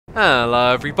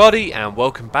Hello everybody and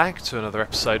welcome back to another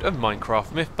episode of Minecraft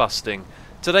Mythbusting.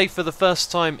 Today for the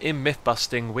first time in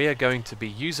Mythbusting we are going to be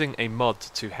using a mod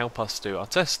to help us do our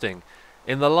testing.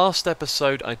 In the last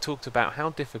episode I talked about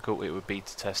how difficult it would be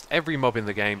to test every mob in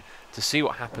the game to see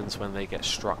what happens when they get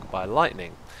struck by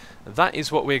lightning. That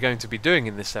is what we're going to be doing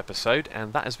in this episode,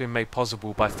 and that has been made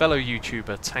possible by fellow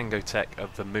YouTuber Tango Tek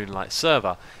of the Moonlight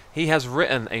server. He has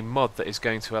written a mod that is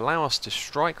going to allow us to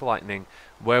strike lightning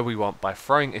where we want by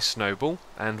throwing a snowball,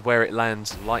 and where it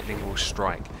lands, lightning will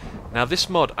strike. Now this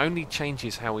mod only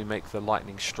changes how we make the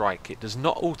lightning strike. It does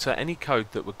not alter any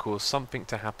code that would cause something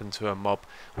to happen to a mob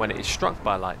when it is struck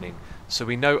by lightning, so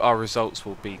we know our results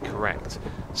will be correct.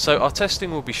 So our testing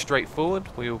will be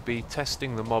straightforward. We will be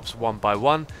testing the mobs one by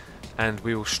one, and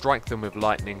we will strike them with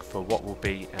lightning for what will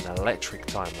be an electric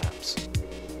time lapse.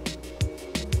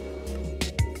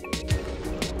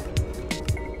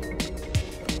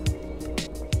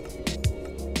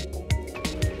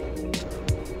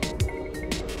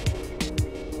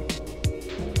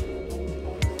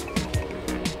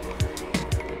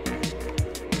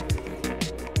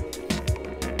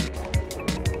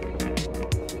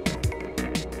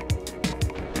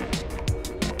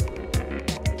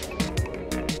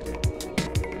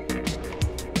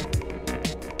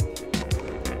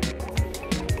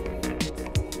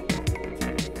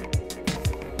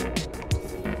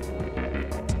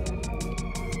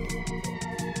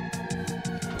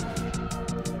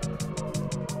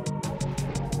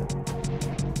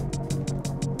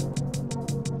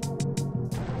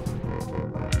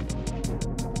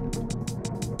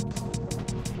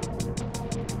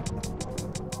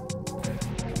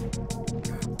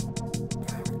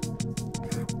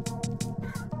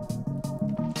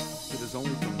 It is only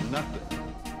from nothing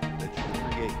that you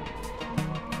can create.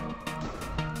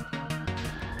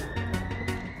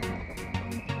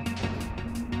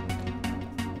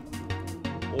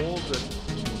 All the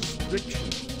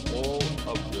restrictions, all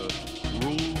of the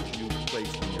rules you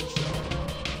place on yourself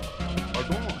are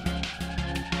gone.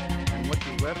 And what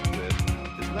you're left with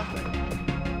is nothing.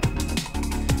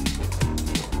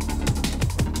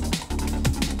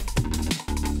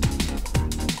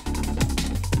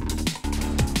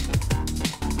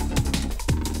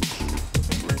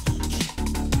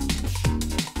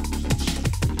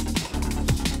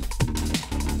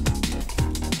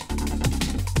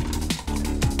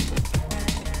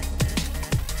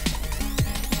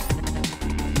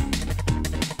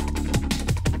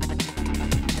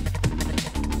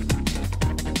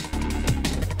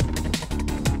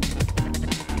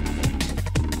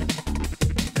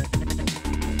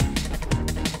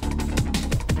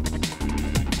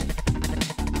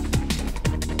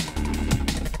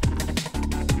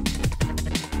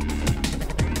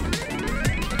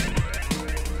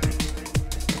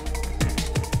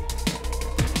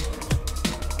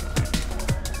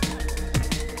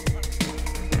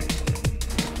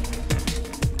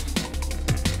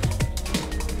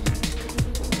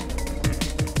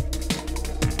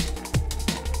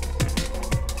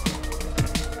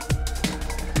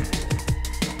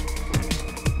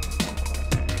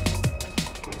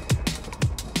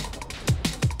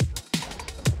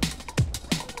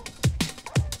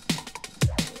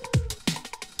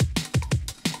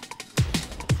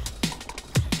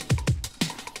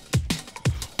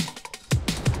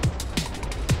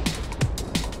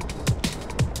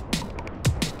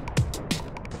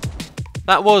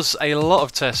 That was a lot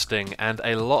of testing and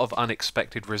a lot of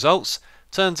unexpected results.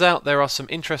 Turns out there are some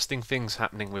interesting things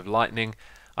happening with lightning.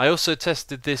 I also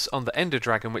tested this on the Ender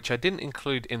Dragon, which I didn't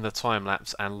include in the time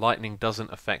lapse, and lightning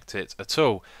doesn't affect it at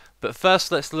all. But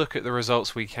first let's look at the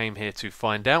results we came here to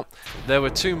find out. There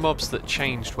were two mobs that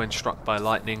changed when struck by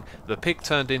lightning. The pig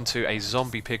turned into a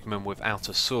zombie pigman without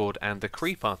a sword, and the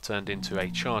creeper turned into a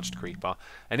charged creeper.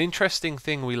 An interesting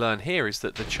thing we learn here is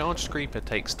that the charged creeper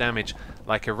takes damage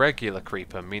like a regular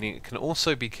creeper, meaning it can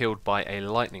also be killed by a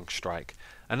lightning strike.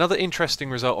 Another interesting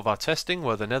result of our testing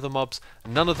were the nether mobs.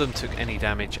 None of them took any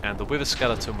damage, and the wither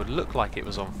skeleton would look like it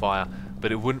was on fire,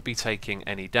 but it wouldn't be taking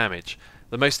any damage.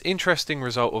 The most interesting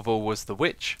result of all was the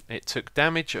witch. It took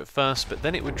damage at first, but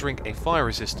then it would drink a fire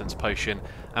resistance potion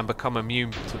and become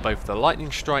immune to both the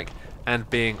lightning strike and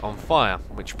being on fire,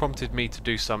 which prompted me to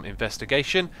do some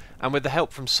investigation, and with the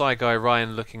help from Sci Guy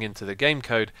Ryan looking into the game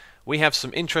code, we have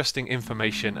some interesting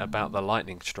information about the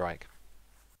lightning strike.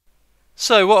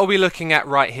 So what are we looking at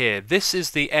right here? This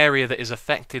is the area that is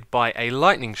affected by a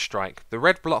lightning strike. The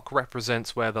red block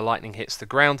represents where the lightning hits the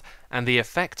ground, and the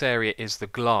effect area is the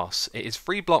glass. It is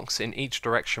 3 blocks in each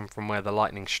direction from where the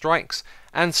lightning strikes,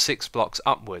 and 6 blocks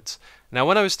upwards. Now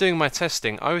when I was doing my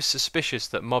testing, I was suspicious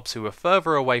that mobs who were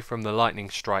further away from the lightning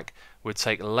strike would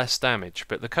take less damage,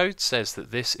 but the code says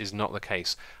that this is not the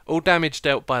case. All damage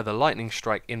dealt by the lightning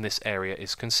strike in this area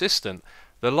is consistent.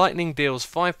 The lightning deals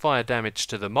 5 fire damage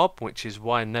to the mob, which is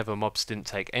why Nether mobs didn't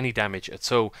take any damage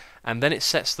at all, and then it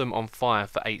sets them on fire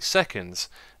for 8 seconds.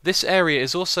 This area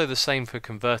is also the same for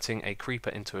converting a creeper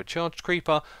into a charged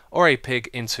creeper, or a pig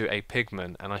into a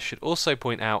pigman, and I should also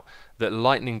point out that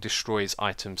lightning destroys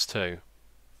items too.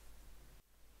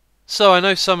 So I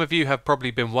know some of you have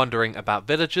probably been wondering about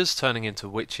villagers turning into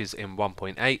witches in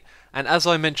 1.8, and as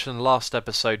I mentioned last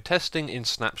episode, testing in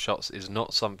snapshots is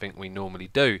not something we normally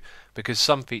do, because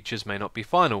some features may not be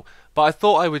final, but I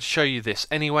thought I would show you this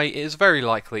anyway. It is very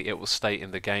likely it will stay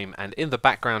in the game, and in the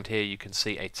background here you can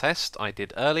see a test I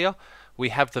did earlier. We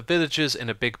have the villagers in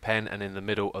a big pen and in the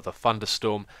middle of a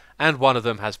thunderstorm, and one of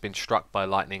them has been struck by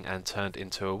lightning and turned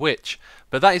into a witch.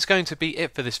 But that is going to be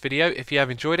it for this video. If you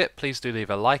have enjoyed it, please do leave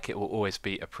a like, it will always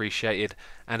be appreciated.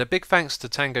 And a big thanks to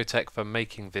Tango Tek for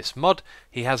making this mod.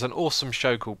 He has an awesome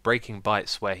show called Breaking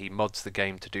Bytes where he mods the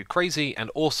game to do crazy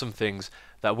and awesome things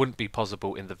that wouldn't be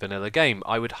possible in the vanilla game.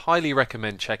 I would highly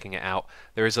recommend checking it out.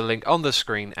 There is a link on the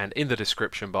screen and in the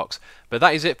description box. But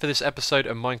that is it for this episode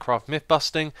of Minecraft Myth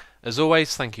Busting. As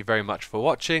always, thank you very much for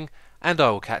watching, and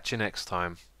I will catch you next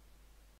time.